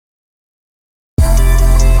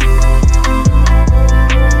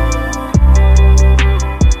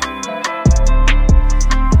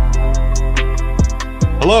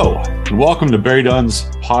and welcome to BerryDunn's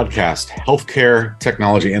podcast, Healthcare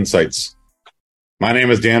Technology Insights. My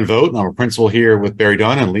name is Dan Vogt, and I'm a principal here with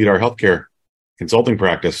BerryDunn and lead our healthcare consulting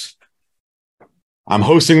practice. I'm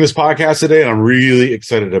hosting this podcast today, and I'm really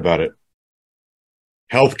excited about it.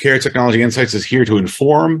 Healthcare Technology Insights is here to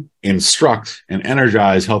inform, instruct, and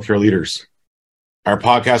energize healthcare leaders. Our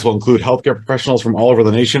podcast will include healthcare professionals from all over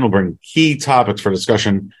the nation. We'll bring key topics for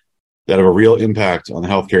discussion that have a real impact on the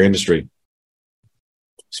healthcare industry.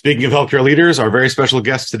 Speaking of healthcare leaders, our very special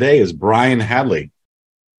guest today is Brian Hadley.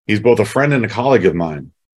 He's both a friend and a colleague of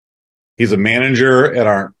mine. He's a manager at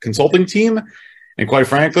our consulting team, and quite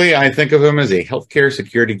frankly, I think of him as a healthcare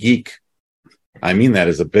security geek. I mean that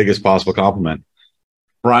as the biggest possible compliment.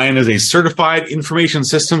 Brian is a certified information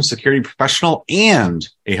systems security professional and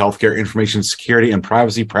a healthcare information security and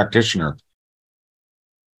privacy practitioner.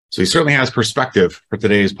 So he certainly has perspective for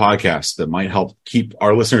today's podcast that might help keep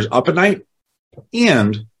our listeners up at night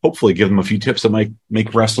and hopefully give them a few tips that might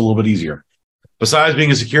make rest a little bit easier. Besides being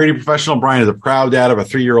a security professional, Brian is a proud dad of a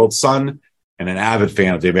 3-year-old son and an avid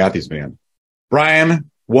fan of Dave Matthews Band. Brian,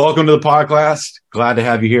 welcome to the podcast. Glad to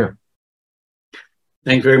have you here.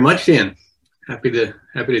 Thanks very much, Dan. Happy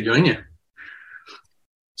to join you.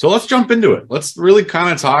 So let's jump into it. Let's really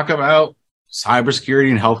kind of talk about cybersecurity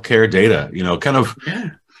and healthcare data.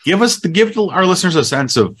 Give our listeners a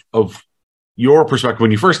sense of your perspective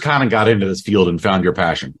when you first kind of got into this field and found your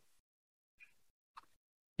passion.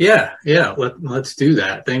 Yeah. Let's do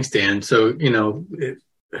that. Thanks, Dan. So,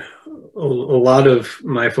 a lot of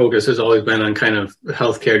my focus has always been on kind of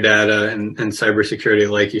healthcare data and cybersecurity,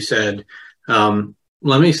 like you said.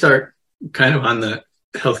 Let me start kind of on the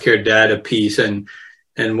healthcare data piece and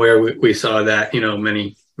where we saw that,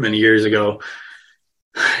 many years ago.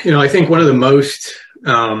 I think one of the most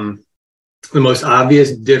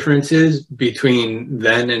obvious differences between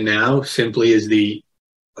then and now simply is the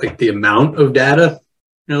amount of data.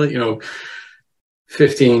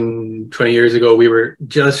 15, 20 years ago, we were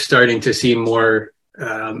just starting to see more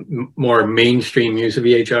mainstream use of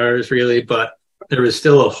EHRs, really, but there was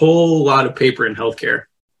still a whole lot of paper in healthcare.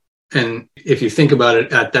 And if you think about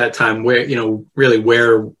it at that time, where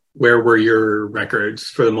were your records?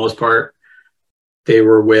 For the most part, they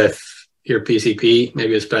were with your PCP,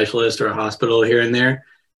 maybe a specialist or a hospital here and there.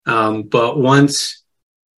 But once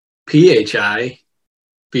PHI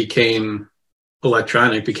became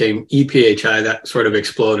electronic, became ePHI, that sort of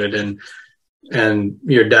exploded, and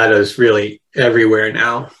your data is really everywhere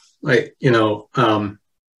now. I know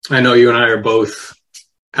you and I are both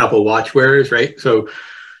Apple Watch wearers, right? So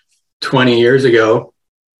 20 years ago,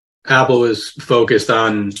 Apple was focused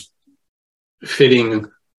on fitting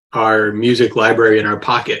our music library in our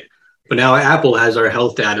pocket. But now Apple has our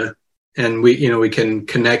health data, and we can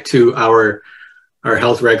connect to our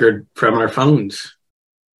health record from our phones.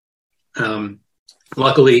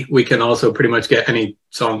 Luckily, we can also pretty much get any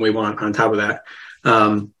song we want on top of that.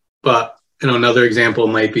 But another example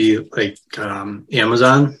might be like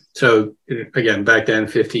Amazon. So again, back then,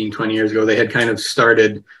 15, 20 years ago, they had kind of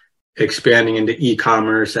started expanding into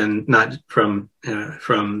e-commerce, and not from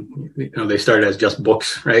they started as just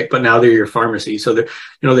books, right? But now they're your pharmacy. So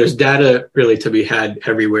there's data really to be had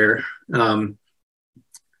everywhere. And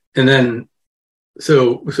then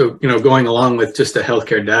so going along with just the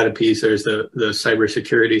healthcare data piece, there's the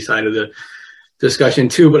cybersecurity side of the discussion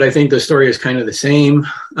too. But I think the story is kind of the same.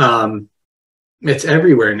 It's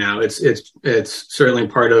everywhere now. It's certainly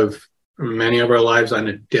part of many of our lives on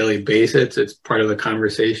a daily basis. It's part of the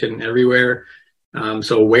conversation everywhere.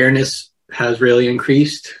 So awareness has really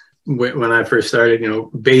increased. When I first started,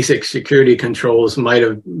 basic security controls might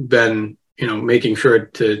have been, making sure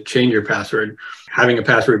to change your password, having a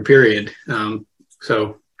password period.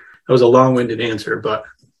 So that was a long-winded answer, but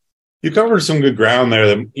You covered some good ground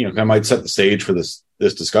there that, that might set the stage for this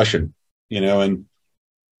discussion, and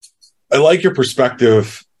I like your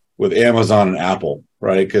perspective with Amazon and Apple,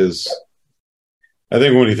 right? Because I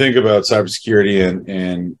think when you think about cybersecurity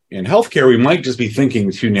and healthcare, we might just be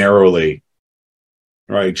thinking too narrowly,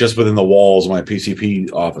 right? Just within the walls of my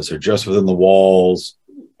PCP office or just within the walls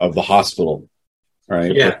of the hospital,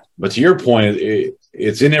 right? Yeah. But to your point,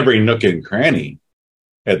 it's in every nook and cranny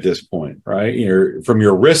at this point, right? From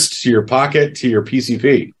your wrist to your pocket to your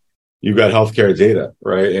PCP, you've got healthcare data,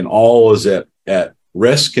 right? And all is at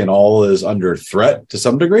risk and all is under threat to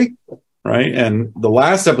some degree. Right. And the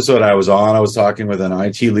last episode I was on, I was talking with an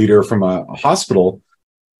IT leader from a hospital,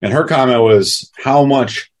 and her comment was how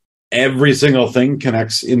much every single thing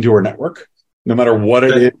connects into her network, no matter what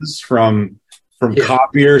it is, from from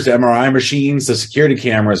copiers to MRI machines to security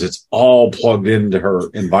cameras, it's all plugged into her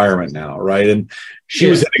environment now, right? And she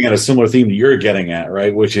was hitting at a similar theme that you're getting at,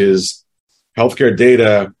 right? Which is healthcare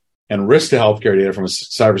data and risk to healthcare data from a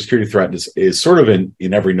cybersecurity threat is sort of in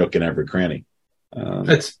every nook and every cranny.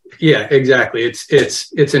 Exactly.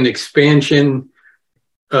 It's an expansion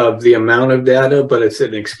of the amount of data, but it's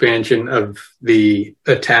an expansion of the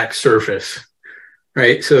attack surface,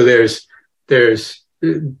 right? So there's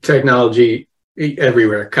technology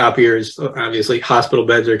everywhere. Copiers, obviously, hospital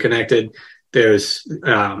beds are connected. There's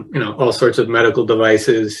all sorts of medical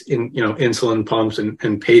devices, insulin pumps and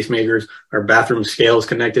pacemakers. Our bathroom scales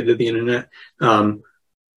connected to the internet.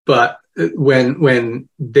 But when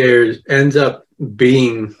there ends up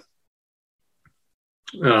being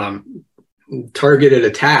targeted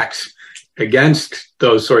attacks against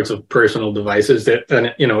those sorts of personal devices,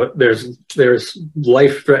 there's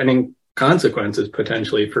life-threatening consequences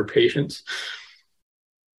potentially for patients.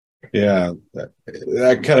 Yeah,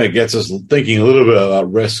 that kind of gets us thinking a little bit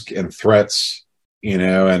about risk and threats,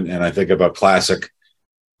 and I think about classic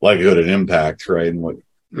likelihood and impact, right? And what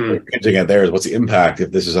we're hinting at there is what's the impact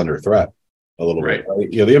if this is under threat a little bit,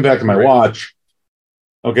 right? The impact of my watch,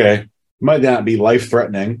 okay, might not be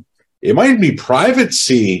life-threatening. It might be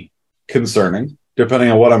privacy concerning,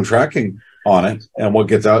 depending on what I'm tracking on it and what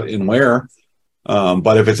gets out and where.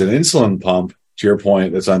 But if it's an insulin pump, to your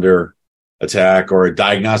point, that's under attack, or a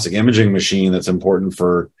diagnostic imaging machine that's important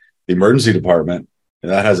for the emergency department,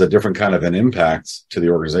 that has a different kind of an impact to the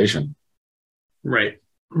organization. Right.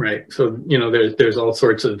 So, there's all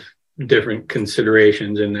sorts of different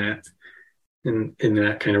considerations in that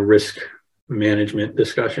kind of risk management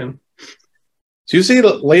discussion. So you see,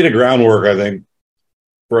 laid a groundwork, I think,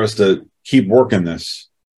 for us to keep working this,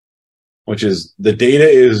 which is the data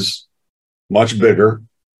is much bigger.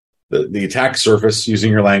 The attack surface,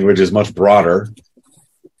 using your language, is much broader.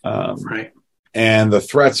 Right. And the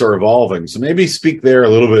threats are evolving. So maybe speak there a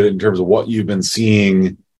little bit in terms of what you've been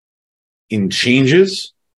seeing in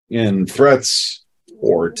changes in threats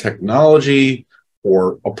or technology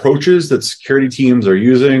or approaches that security teams are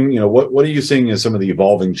using. What are you seeing as some of the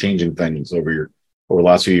evolving, changing things over the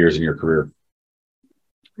last few years in your career?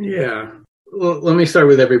 Yeah. Well, let me start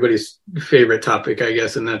with everybody's favorite topic, I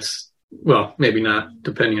guess, and that's, well, maybe not,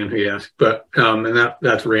 depending on who you ask, but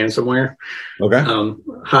that's ransomware. Okay.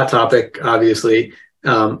 Hot topic, obviously.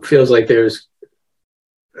 Feels like there's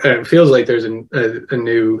a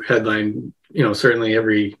new headline, certainly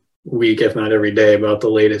every week, if not every day, about the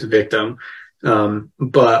latest victim.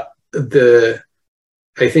 But I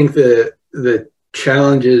think the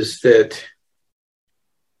challenges that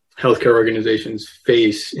healthcare organizations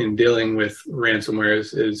face in dealing with ransomware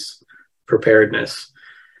is preparedness.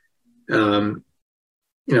 So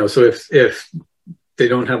if they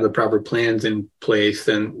don't have the proper plans in place,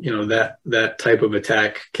 then that type of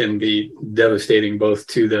attack can be devastating both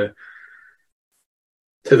to the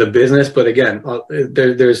business, but again,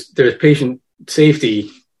 there's patient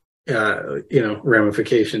safety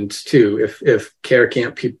ramifications too. If care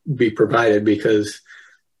can't be provided because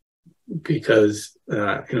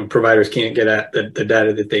providers can't get at the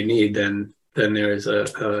data that they need, then there is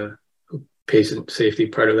a patient safety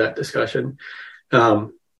part of that discussion.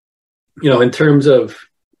 In terms of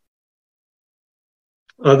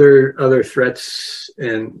other threats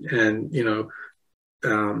and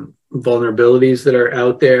vulnerabilities that are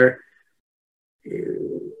out there,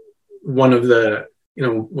 one of the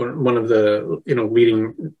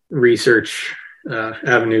leading research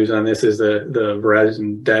avenues on this is the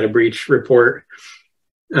Verizon data breach report.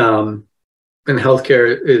 And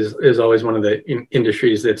healthcare is always one of the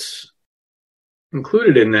industries that's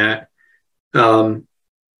included in that.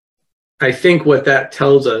 I think what that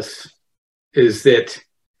tells us is that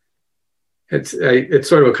it's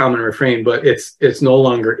sort of a common refrain, but it's no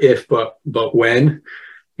longer if, but when,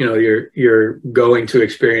 you're going to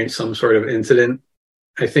experience some sort of incident.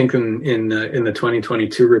 I think in the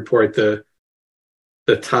 2022 report, the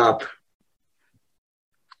top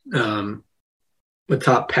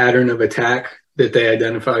pattern of attack that they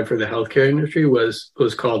identified for the healthcare industry was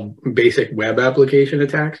called basic web application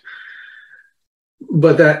attacks.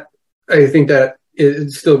 But I think that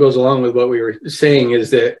it still goes along with what we were saying,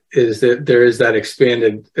 is that there is that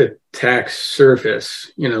expanded attack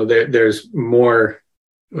surface. There's more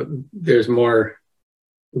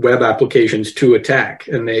web applications to attack,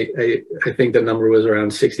 and I think the number was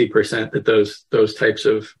around 60% that those types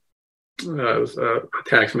of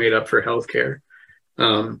attacks made up for healthcare.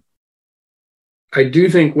 I do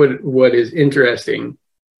think what is interesting,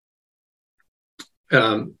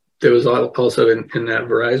 there was also in that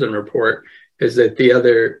Verizon report, is that the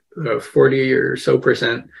other 40 or so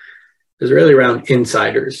percent is really around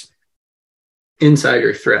insider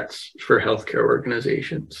threats for healthcare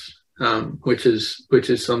organizations, which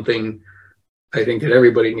is something I think that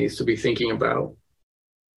everybody needs to be thinking about,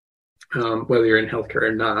 whether you're in healthcare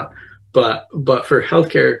or not. But for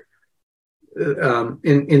healthcare,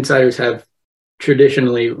 insiders have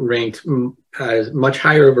traditionally ranked as much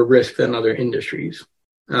higher of a risk than other industries.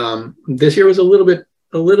 This year was a little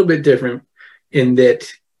bit different in that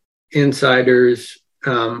insiders,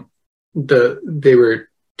 they were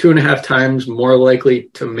 2.5 times more likely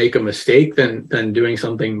to make a mistake than doing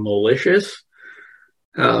something malicious.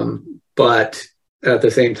 But at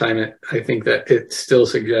the same time, I think that it still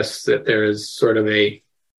suggests that there is sort of a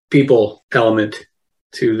people element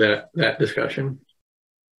to that discussion.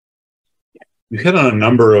 You hit on a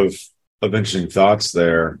number of interesting thoughts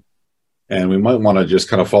there, and we might want to just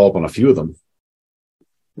kind of follow up on a few of them.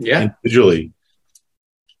 Yeah. Individually.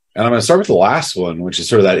 And I'm going to start with the last one, which is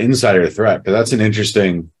sort of that insider threat, because that's an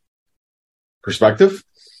interesting perspective.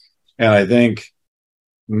 And I think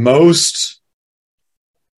most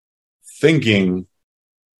thinking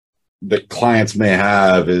that clients may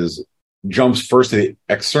have jumps first to the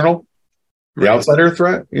external, the outsider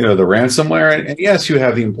threat, the ransomware. And yes, you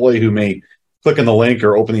have the employee who may click on the link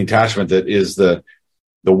or open the attachment that is the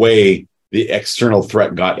way the external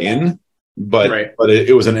threat got in. But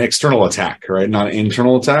it was an external attack, right? Not an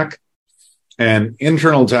internal attack. And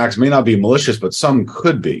internal attacks may not be malicious, but some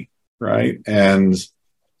could be, right? And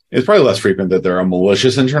it's probably less frequent that they're a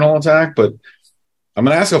malicious internal attack. But I'm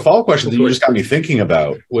going to ask a follow-up question that you just got me thinking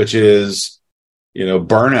about, which is,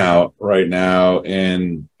 burnout right now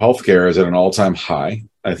in healthcare is at an all-time high.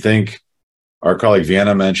 I think our colleague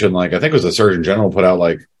Vienna mentioned, I think it was the Surgeon General put out,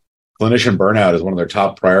 clinician burnout is one of their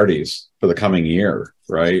top priorities for the coming year,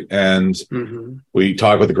 right? And we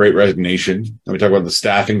talk about the Great Resignation, and we talk about the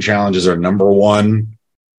staffing challenges are the number one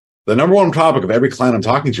topic of every client I'm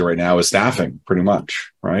talking to right now is staffing, pretty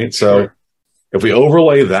much, right? So if we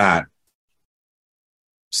overlay that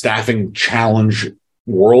staffing challenge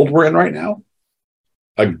world we're in right now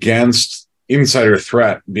against insider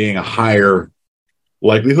threat being a higher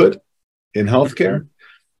likelihood in healthcare,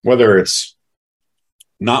 whether it's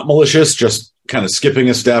not malicious, just kind of skipping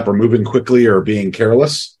a step or moving quickly or being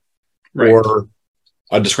careless, or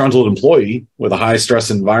a disgruntled employee with a high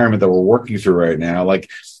stress environment that we're working through right now.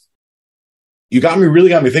 You really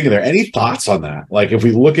got me thinking there. Any thoughts on that? If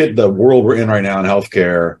we look at the world we're in right now in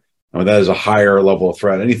healthcare, that is a higher level of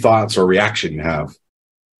threat. Any thoughts or reaction you have?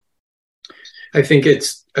 I think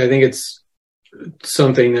it's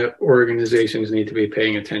something that organizations need to be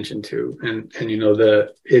paying attention to. And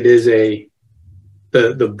the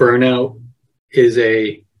burnout is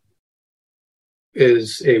a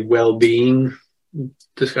well-being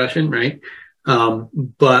discussion, right?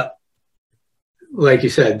 But like you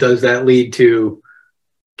said, does that lead to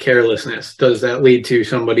carelessness? Does that lead to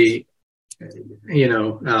somebody,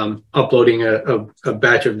 uploading a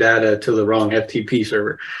batch of data to the wrong FTP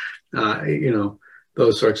server?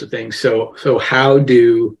 Those sorts of things. So how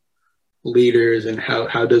do leaders and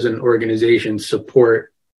how does an organization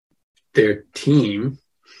support their team?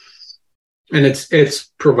 And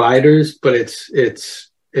it's providers, but it's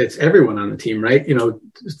everyone on the team, right?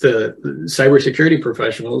 The cybersecurity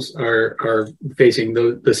professionals are facing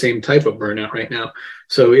the same type of burnout right now.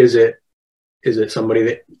 So is it somebody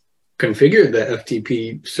that configured the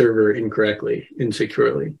FTP server incorrectly,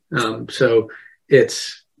 insecurely? So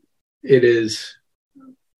it's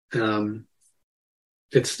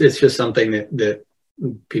just something that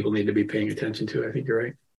people need to be paying attention to. I think you're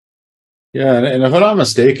right. Yeah, and if I'm not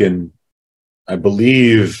mistaken, I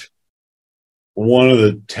believe one of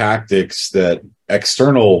the tactics that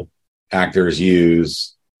external actors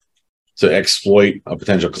use to exploit a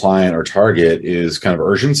potential client or target is kind of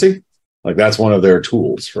urgency. That's one of their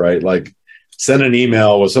tools, right? Send an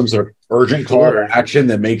email with some sort of urgent call to action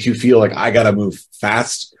that makes you feel like I got to move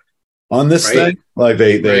fast on this thing.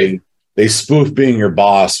 They spoof being your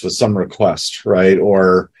boss with some request, right?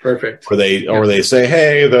 Or they say,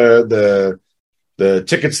 hey, the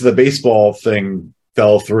tickets to the baseball thing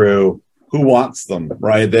fell through. Who wants them,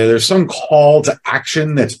 right? There's some call to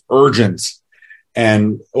action that's urgent.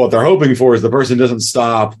 And what they're hoping for is the person doesn't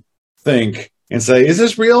stop, think, and say, is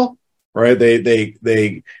this real? Right? They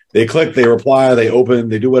click, they reply, they open,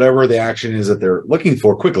 they do whatever the action is that they're looking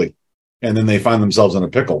for quickly. And then they find themselves in a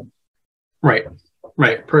pickle. Right.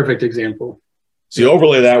 Perfect example. So you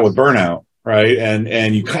overlay that with burnout, right?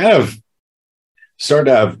 And you kind of start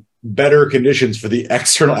to have better conditions for the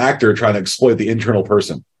external actor trying to exploit the internal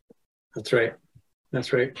person. That's right.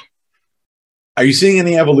 Are you seeing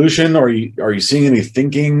any evolution, or are you seeing any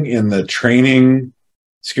thinking in the training,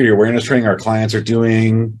 security awareness training our clients are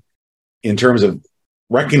doing in terms of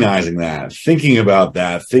recognizing that, thinking about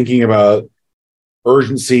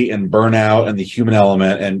urgency and burnout and the human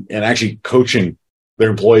element, and actually coaching their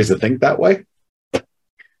employees to think that way?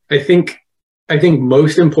 I think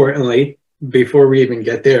most importantly, before we even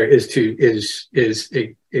get there, is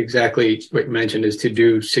exactly what you mentioned, is to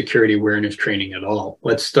do security awareness training at all.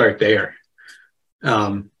 Let's start there.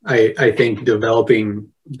 I think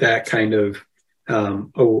developing that kind of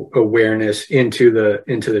awareness into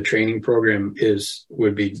the training program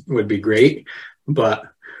would be great, but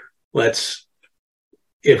let's,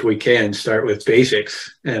 if we can, start with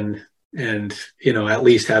basics and at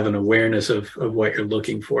least have an awareness of what you're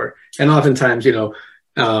looking for. And oftentimes, we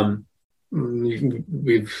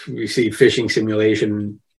see phishing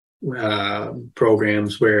simulation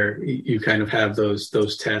programs where you kind of have those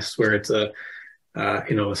tests where it's a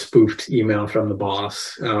spoofed email from the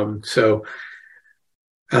boss. Those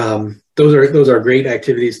are great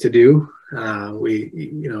activities to do.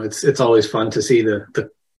 It's always fun to see the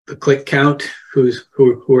click count, who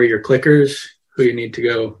are your clickers, who you need to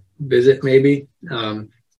go visit maybe. Can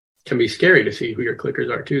be scary to see who your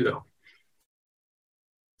clickers are too, though.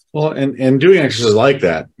 Well, and doing exercises like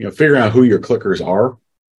that, figuring out who your clickers are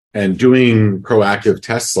and doing proactive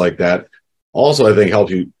tests like that also, I think,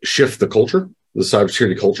 helps you shift the culture, the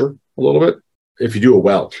cybersecurity culture a little bit, if you do it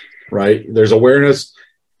well, right? There's awareness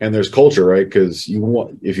and there's culture, right? Because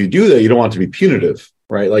if you do that, you don't want it to be punitive,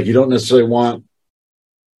 right? Like, you don't necessarily want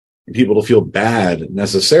people to feel bad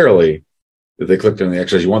necessarily that they clicked on the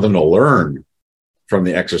exercise. You want them to learn from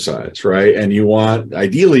the exercise, right? And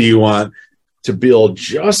ideally you want to build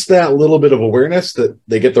just that little bit of awareness that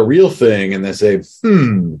they get the real thing and they say,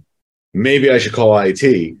 maybe I should call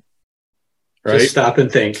IT. Right? Just stop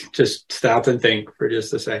and think. Just stop and think for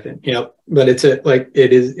just a second. Yep. But it's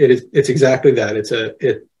exactly that.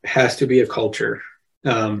 It has to be a culture.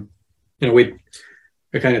 We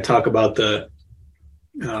kind of talk about the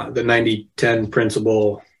 90-10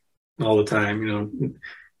 principle all the time.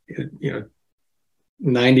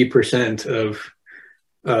 90%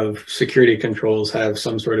 of security controls have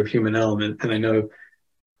some sort of human element. And I know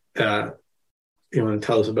you want to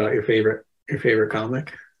tell us about your favorite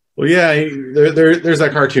comic? Well, yeah, there's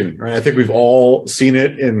that cartoon, right? I think we've all seen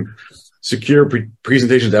it in secure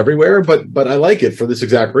presentations everywhere, but I like it for this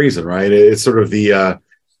exact reason, right? It's sort of it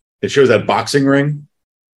shows that boxing ring,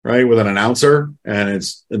 right, with an announcer, and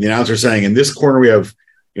the announcer saying, in this corner we have,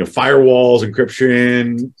 firewalls,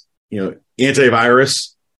 encryption,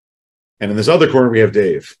 antivirus, and in this other corner we have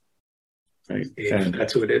Dave. Right? Dave, and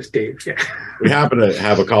that's who it is, Dave. Yeah. We happen to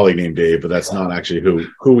have a colleague named Dave, but that's not actually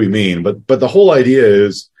who we mean. But the whole idea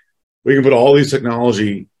is we can put all these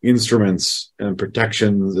technology instruments and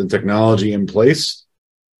protections and technology in place,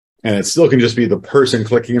 and it still can just be the person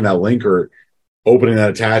clicking in that link or opening that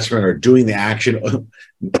attachment or doing the action,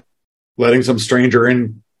 letting some stranger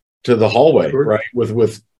in to the hallway, sure, right?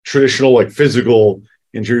 With traditional, like, physical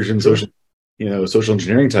intrusion, sure, social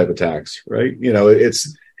engineering type attacks, right?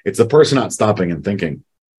 It's the person not stopping and thinking.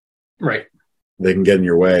 Right. They can get in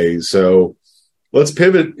your way. So let's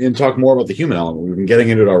pivot and talk more about the human element. We've been getting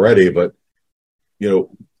into it already, but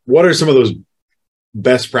what are some of those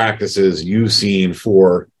best practices you've seen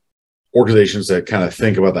for organizations that kind of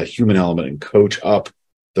think about that human element and coach up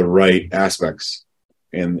the right aspects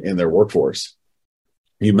in their workforce?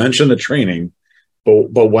 You mentioned the training,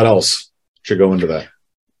 but what else should go into that?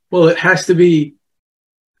 Well, it has to be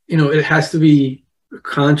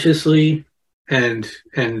consciously and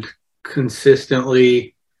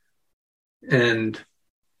consistently and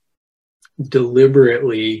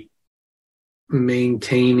deliberately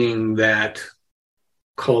maintaining that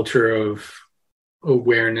culture of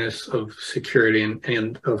awareness of security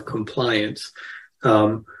and of compliance.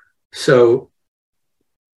 So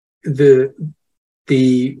the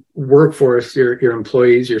workforce, your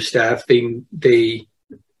employees, your staff, they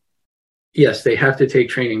have to take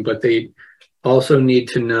training, but they also need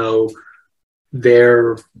to know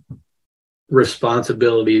their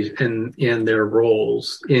responsibilities and their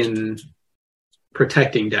roles in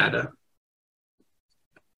protecting data,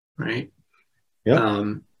 right? Yeah.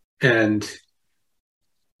 And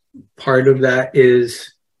part of that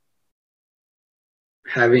is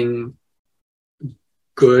having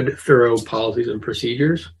good, thorough policies and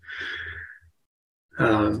procedures.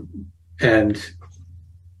 And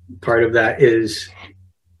part of that is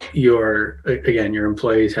your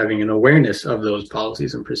employees having an awareness of those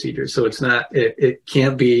policies and procedures. So it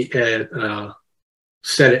can't be a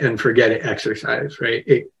set it and forget it exercise, right?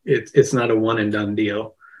 It's not a one and done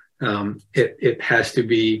deal. It has to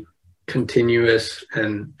be continuous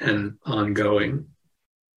and ongoing.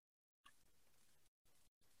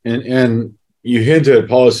 And you hinted at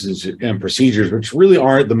policies and procedures, which really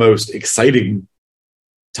aren't the most exciting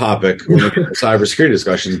topic when it comes to cybersecurity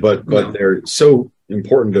discussions, but they're so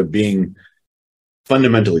important to being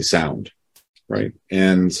fundamentally sound, right?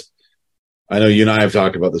 And I know you and I have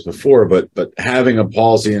talked about this before, but having a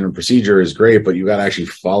policy and a procedure is great, but you got to actually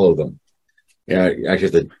follow them. Yeah, you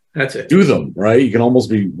actually have to That's it. do them, right? You can almost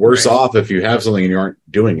be worse off if you have something and you aren't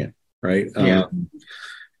doing it, right? Yeah.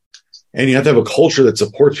 And you have to have a culture that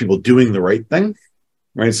supports people doing the right thing,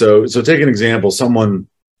 right? So take an example. Someone,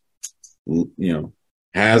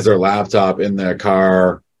 has their laptop in their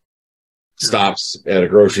car, stops at a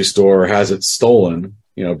grocery store, has it stolen,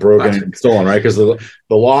 broken and stolen, right? Because the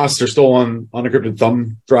lost or stolen unencrypted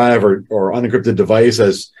thumb drive or unencrypted device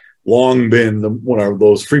has long been one of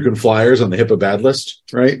those frequent flyers on the HIPAA bad list,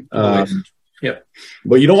 right? Yep.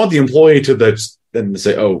 But you don't want the employee to then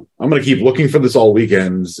say, "Oh, I'm going to keep looking for this all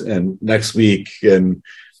weekends and next week and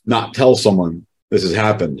not tell someone this has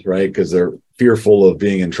happened," right? Because they're fearful of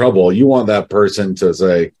being in trouble. You want that person to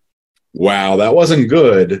say, "Wow, that wasn't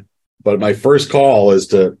good, but my first call is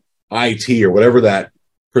to IT or whatever that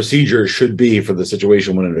procedure should be for the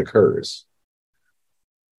situation when it occurs."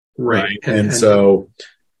 Right. And so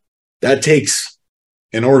that takes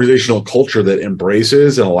an organizational culture that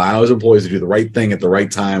embraces and allows employees to do the right thing at the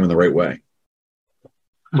right time in the right way.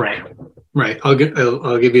 Right. I'll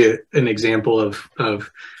give you an example of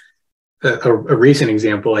a recent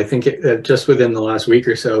example. I think just within the last week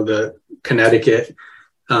or so, the Connecticut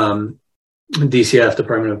DCF,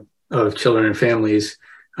 Department of Children and Families,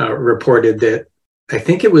 reported that I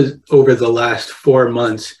think it was over the last 4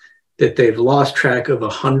 months that they've lost track of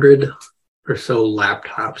 100 or so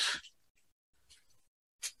laptops.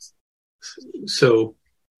 So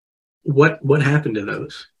what happened to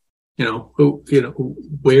those?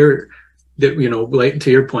 Where did, like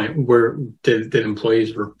to your point, where did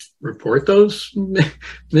employees report those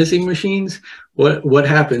missing machines? What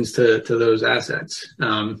happens to those assets?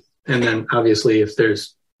 And then obviously if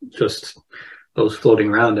there's just those floating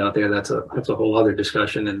around out there, that's a whole other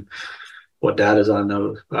discussion and what data's on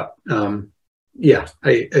those. But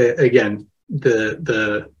again,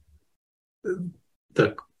 the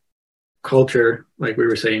culture, like we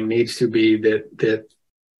were saying, needs to be that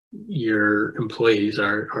your employees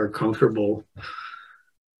are comfortable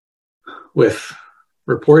with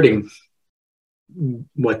reporting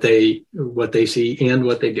what they see and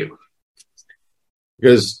what they do.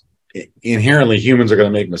 Because inherently humans are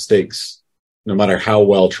going to make mistakes no matter how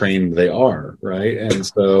well trained they are, right? And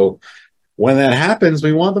so when that happens,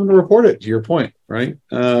 we want them to report it, to your point, right?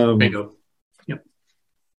 Bingo. Yep.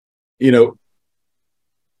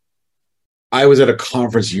 I was at a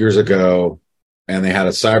conference years ago and they had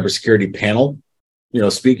a cybersecurity panel,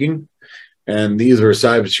 speaking. And these were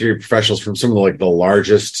cybersecurity professionals from some of the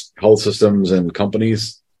largest health systems and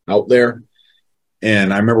companies out there.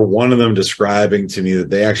 And I remember one of them describing to me that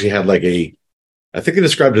they actually had I think they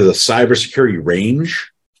described it as a cybersecurity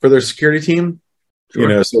range for their security team. Sure.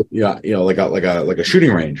 Like a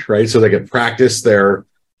shooting range, right? So they could practice their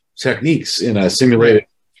techniques in a simulated,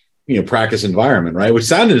 practice environment, right? Which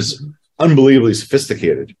sounded unbelievably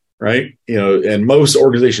sophisticated, right? And most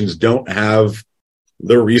organizations don't have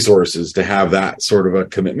the resources to have that sort of a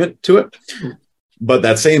commitment to it. But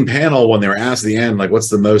that same panel, when they were asked at the end, what's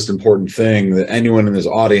the most important thing that anyone in this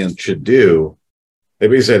audience should do? They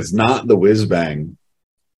basically said it's not the whiz bang.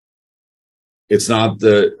 It's not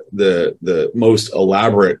the most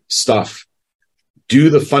elaborate stuff. Do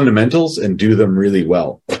the fundamentals and do them really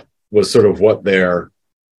well, was sort of what their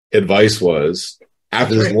advice was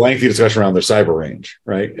after this lengthy discussion around their cyber range,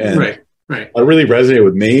 right? And right. It really resonated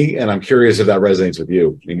with me, and I'm curious if that resonates with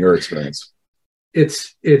you in your experience.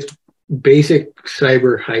 It's basic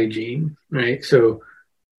cyber hygiene, right? So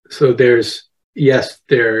there's, yes,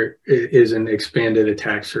 there is an expanded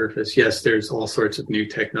attack surface. Yes, there's all sorts of new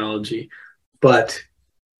technology, but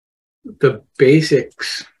the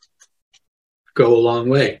basics go a long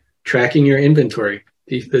way. Tracking your inventory,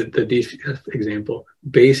 the DCF example,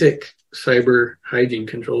 basic cyber hygiene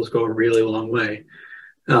controls go a really long way.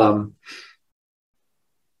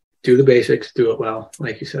 Do the basics, do it well,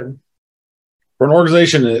 like you said. For an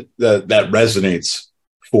organization that resonates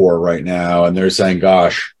for right now, and they're saying,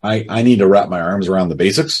 gosh, I need to wrap my arms around the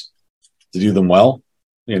basics to do them well,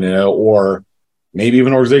 or maybe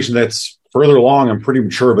even an organization that's further along and pretty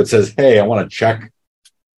mature, but says, hey, I want to check,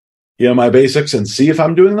 my basics and see if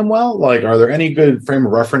I'm doing them well. Are there any good frame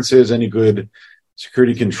of references, any good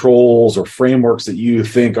security controls or frameworks that you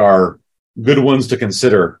think are good ones to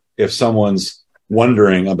consider if someone's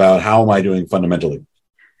wondering about how am I doing fundamentally?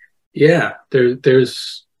 Yeah,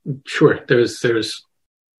 there's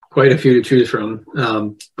quite a few to choose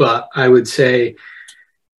from, but I would say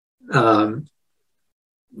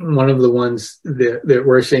one of the ones that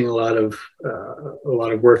we're seeing a lot of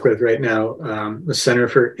work with right now, the Center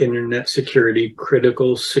for Internet Security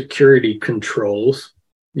Critical Security Controls,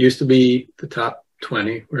 used to be the top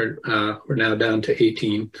 20. We're now down to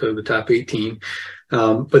 18, so the top 18.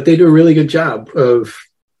 But they do a really good job of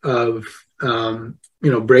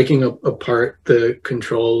breaking apart the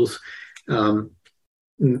controls.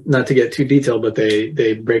 Not to get too detailed, but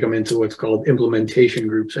they break them into what's called implementation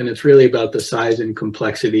groups, and it's really about the size and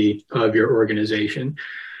complexity of your organization.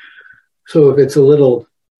 So if it's a little,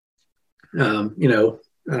 I'll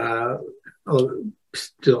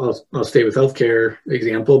stay with healthcare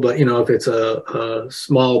example, but if it's a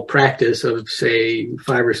small practice of say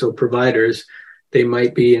 5 or so providers, they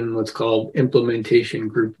might be in what's called implementation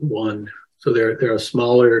group 1. So they're a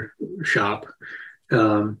smaller shop,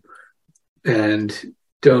 and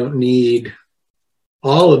don't need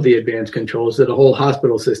all of the advanced controls that a whole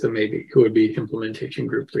hospital system maybe, who would be implementation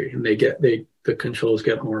group 3, and the controls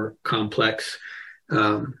get more complex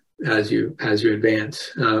as you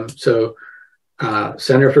advance.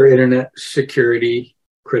 Center for Internet Security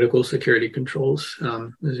Critical Security Controls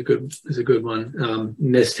is a good one.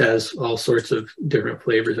 NIST has all sorts of different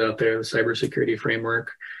flavors out there. The cybersecurity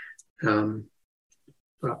framework. Those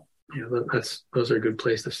are a good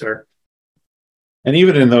place to start. And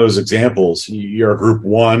even in those examples, you're a group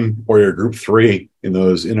 1 or you're group 3 in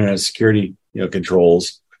those internet security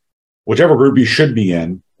controls. Whichever group you should be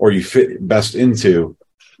in or you fit best into,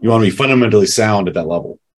 you want to be fundamentally sound at that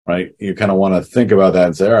level, right? You kind of want to think about that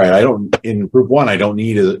and say, all right, in group 1, I don't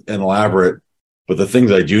need an elaborate, but the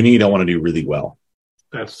things I do need, I want to do really well.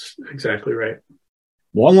 That's exactly right.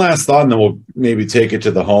 One last thought, and then we'll maybe take it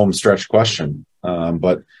to the home stretch question.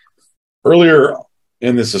 But earlier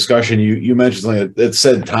in this discussion, you mentioned something that's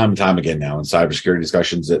said time and time again now in cybersecurity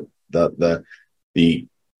discussions, that the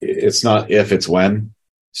it's not if, it's when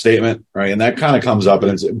statement, right? And that kind of comes up,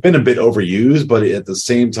 and it's been a bit overused, but at the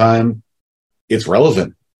same time, it's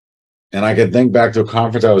relevant. And I can think back to a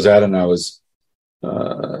conference I was at, and I was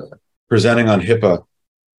presenting on HIPAA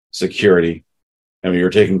security, and we were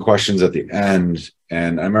taking questions at the end.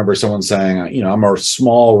 And I remember someone saying, I'm a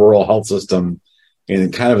small rural health system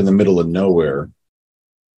and kind of in the middle of nowhere.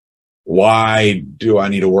 Why do I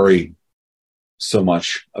need to worry so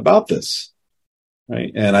much about this?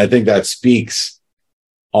 Right. And I think that speaks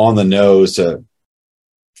on the nose to,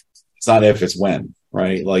 it's not if, it's when,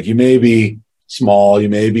 right? Like, you may be small, you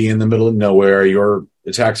may be in the middle of nowhere, your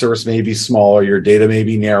attack surface may be smaller, your data may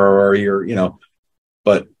be narrower,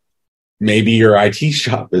 but maybe your IT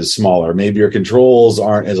shop is smaller, maybe your controls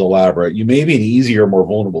aren't as elaborate, you may be an easier, more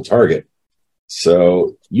vulnerable target.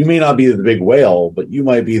 So you may not be the big whale, but you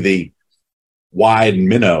might be the wide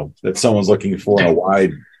minnow that someone's looking for in a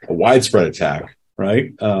widespread attack,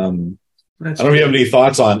 right? I don't know if you have any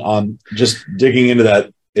thoughts on just digging into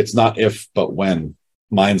that it's not if but when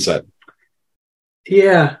mindset.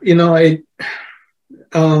 Yeah, I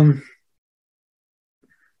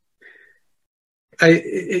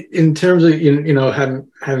in terms of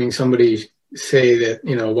having somebody say that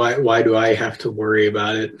why do I have to worry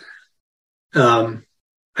about it?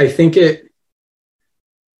 I think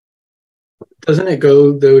doesn't it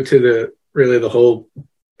go though to the whole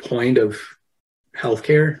point of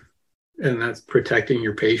healthcare, and that's protecting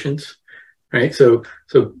your patients, right? So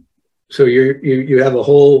you have a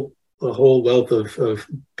whole wealth of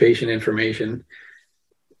patient information,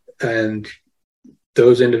 and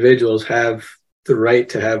those individuals have the right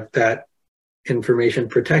to have that information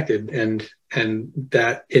protected, and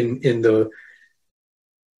that in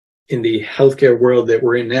the healthcare world that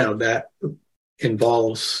we're in now, that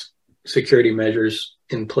involves security measures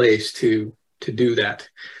in place to do that.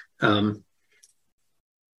 I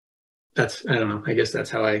don't know. I guess that's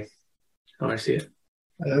how I see it.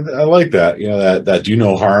 I like that. That do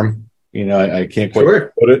no harm. I can't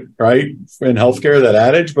quite put it right in healthcare, that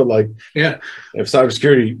adage, but if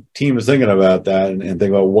cybersecurity team is thinking about that and think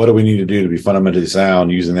about what do we need to do to be fundamentally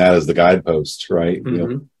sound, using that as the guidepost, right?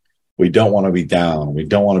 Mm-hmm. We don't want to be down. We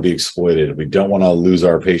don't want to be exploited. We don't want to lose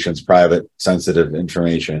our patients' private, sensitive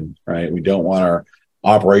information, right? We don't want our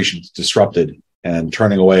operations disrupted and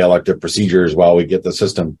turning away elective procedures while we get the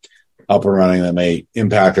system up and running that may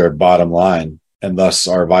impact our bottom line and thus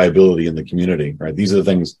our viability in the community, right? These are the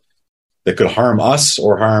things that could harm us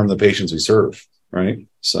or harm the patients we serve, right?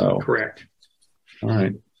 So correct. All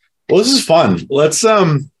right. Well, this is fun. Let's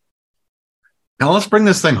Now let's bring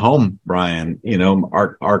this thing home, Brian.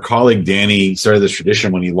 Our colleague Danny started this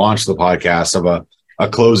tradition when he launched the podcast of a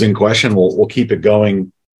closing question. We'll keep it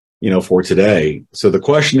going, for today. So the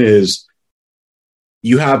question is,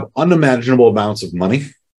 you have unimaginable amounts of money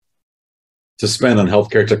to spend on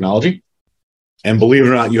healthcare technology, and believe it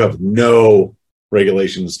or not, you have no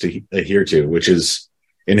regulations to adhere to, which is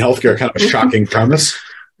in healthcare kind of a shocking premise,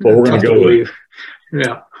 but we're going to go with it.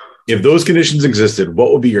 Yeah. If those conditions existed,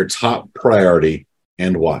 what would be your top priority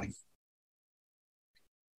and why?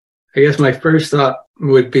 I guess my first thought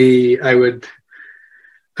would be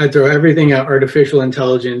I'd throw everything at artificial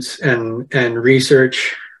intelligence and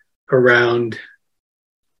research around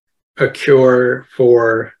a cure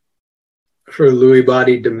for Lewy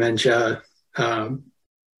body dementia,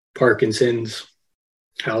 Parkinson's,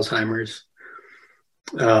 Alzheimer's,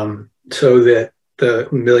 so that the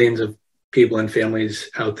millions of people and families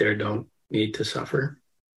out there don't need to suffer.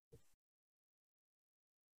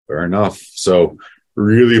 Fair enough. So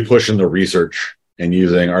really pushing the research and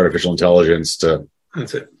using artificial intelligence to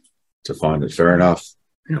find it. Fair enough.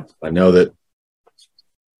 Yeah. I know that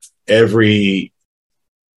every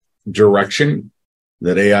direction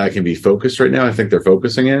that AI can be focused right now, I think they're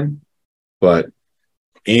focusing in, but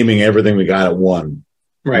aiming everything we got at one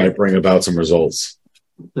might bring about some results.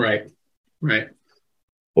 Right.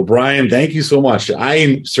 Well, Brian, thank you so much.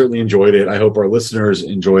 I certainly enjoyed it. I hope our listeners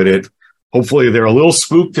enjoyed it. Hopefully they're a little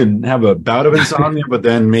spooked and have a bout of insomnia, but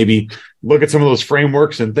then maybe look at some of those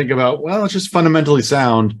frameworks and think about, well, it's just fundamentally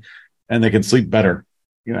sound, and they can sleep better,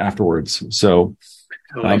 afterwards. So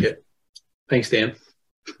I like it. Thanks, Dan.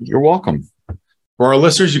 You're welcome. For our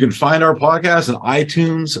listeners, you can find our podcast on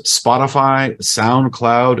iTunes, Spotify,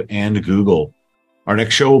 SoundCloud, and Google. Our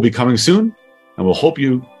next show will be coming soon, and we'll hope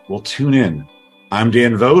you will tune in. I'm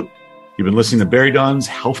Dan Vogt. You've been listening to BerryDunn's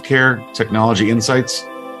Healthcare Technology Insights.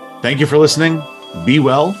 Thank you for listening. Be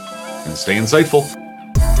well and stay insightful.